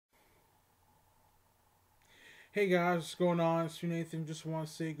Hey guys, what's going on? It's Nathan. Just want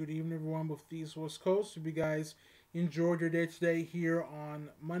to say good evening, everyone, with the East West Coast. Hope you guys enjoyed your day today here on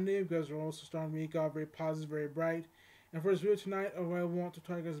Monday because we're also starting the week off very positive, very bright. And for this video tonight, what I want to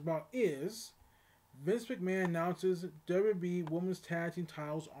talk to you guys about is Vince McMahon announces WWE Women's Tag Team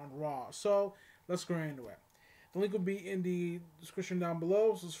titles on Raw. So let's go right into it. The link will be in the description down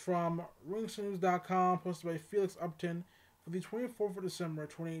below. This is from ringsnews.com, posted by Felix Upton for the 24th of December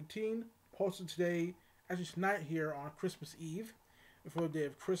 2018, posted today, actually tonight here on Christmas Eve, before the day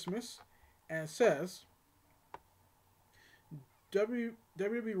of Christmas, and it says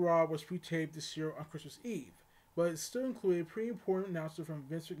WWE Raw was pre-taped this year on Christmas Eve, but it still included a pretty important announcement from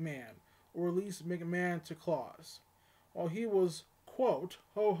Vince McMahon, or at least McMahon to Claus. While he was, quote,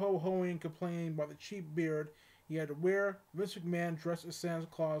 ho-ho-hoing and complaining about the cheap beard he had to wear, Vince McMahon, dressed as Santa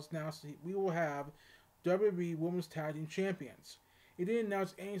Claus, announced that we will have WWE Women's Tag Team Champions. He didn't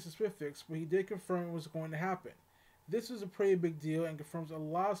announce any specifics, but he did confirm it was going to happen. This is a pretty big deal and confirms a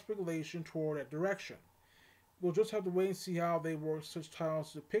lot of speculation toward that direction. We'll just have to wait and see how they work such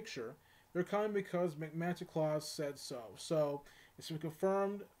titles to the picture. They're coming because McMahon Claus said so. So it's been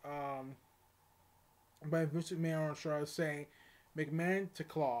confirmed by Vince McMahon, or should I say, McMahon to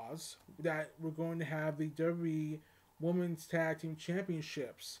Claus, that we're going to have the WWE Women's Tag Team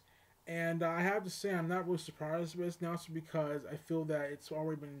Championships. And I have to say, I'm not really surprised by this announcement because I feel that it's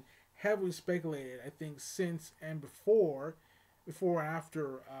already been heavily speculated. I think since and before and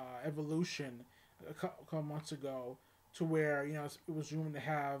after Evolution a couple months ago, to where it was rumored to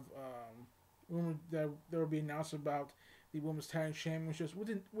have rumored that there would be announcement about the Women's Tag Championships,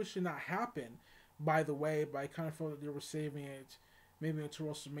 which did not happen, by the way. But I kind of felt that they were saving it maybe until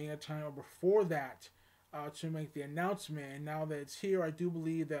WrestleMania time or before that to make the announcement. And now that it's here, I do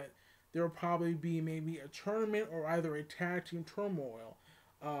believe that there will probably be maybe a tournament or either a tag team turmoil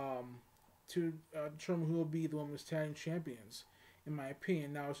to determine who will be the women's tag team champions, in my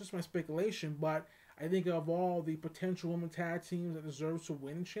opinion. Now, it's just my speculation, but I think of all the potential women tag teams that deserve to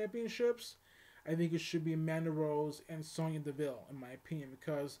win championships, I think it should be Amanda Rose and Sonya Deville, in my opinion,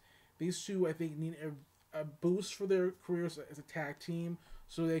 because these two, I think, need a boost for their careers as a tag team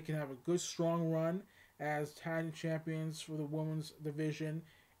so they can have a good, strong run as tag team champions for the women's division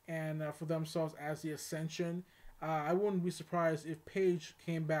and for themselves as the Ascension. I wouldn't be surprised if Paige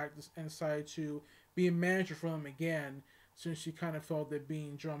came back and decided to be a manager for them again, since she kind of felt that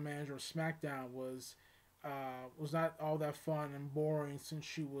being general manager of SmackDown was not all that fun and boring since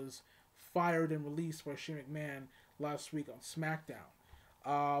she was fired and released by Shane McMahon last week on SmackDown.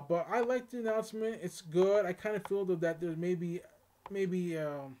 But I like the announcement. It's good. I kind of feel that there's maybe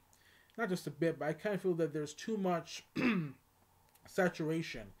not just a bit, but I kind of feel that there's too much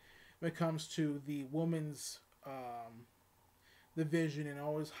saturation when it comes to the women's division and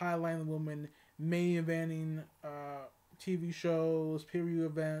always highlighting the women main eventing TV shows, pay-per-view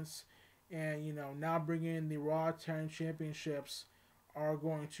events, and now bringing in the Raw Tag Championships are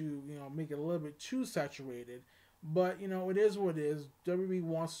going to make it a little bit too saturated. But it is what it is. WWE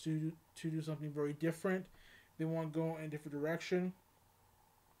wants to do something very different. They want to go in a different direction,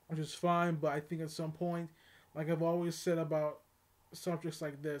 which is fine. But I think at some point, like I've always said about subjects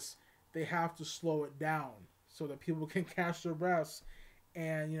like this, they have to slow it down so that people can catch their breaths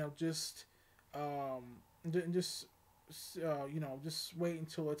and just just just wait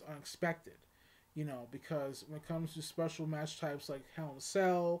until it's unexpected. Because when it comes to special match types like Hell in a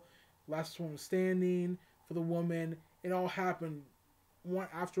Cell, Last Woman Standing for the woman, it all happened one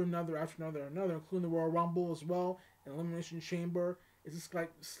after another, including the Royal Rumble as well, and Elimination Chamber. It's just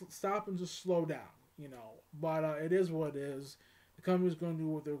like stop and just slow down. But it is what it is. The company's going to do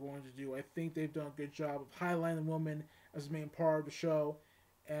what they're going to do. I think they've done a good job of highlighting the woman as the main part of the show,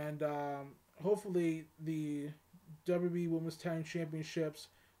 and hopefully the WWE Women's Tag Championships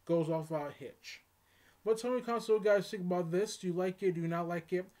goes off without a hitch. But tell me in the comments what you guys think about this. Do you like it? Do you not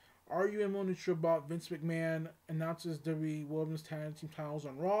like it? Are you unsure about Vince McMahon announces WWE Women's Tag Team titles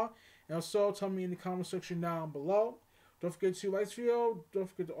on Raw? And also, tell me in the comment section down below. Don't forget to like this video. Don't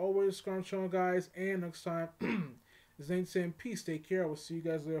forget to always subscribe to the channel, guys. And next time, this ain't saying peace. Take care. I will see you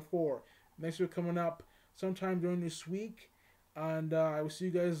guys later for next video coming up sometime during this week. And I will see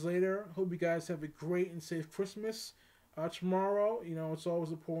you guys later. Hope you guys have a great and safe Christmas tomorrow. It's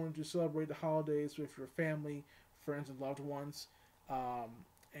always important to celebrate the holidays with your family, friends, and loved ones.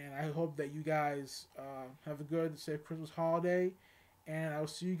 And I hope that you guys have a good, safe Christmas holiday. And I will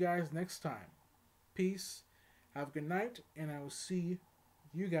see you guys next time. Peace. Have a good night. And I will see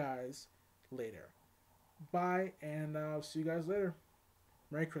you guys later. Bye. And I'll see you guys later.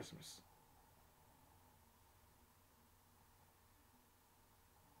 Merry Christmas.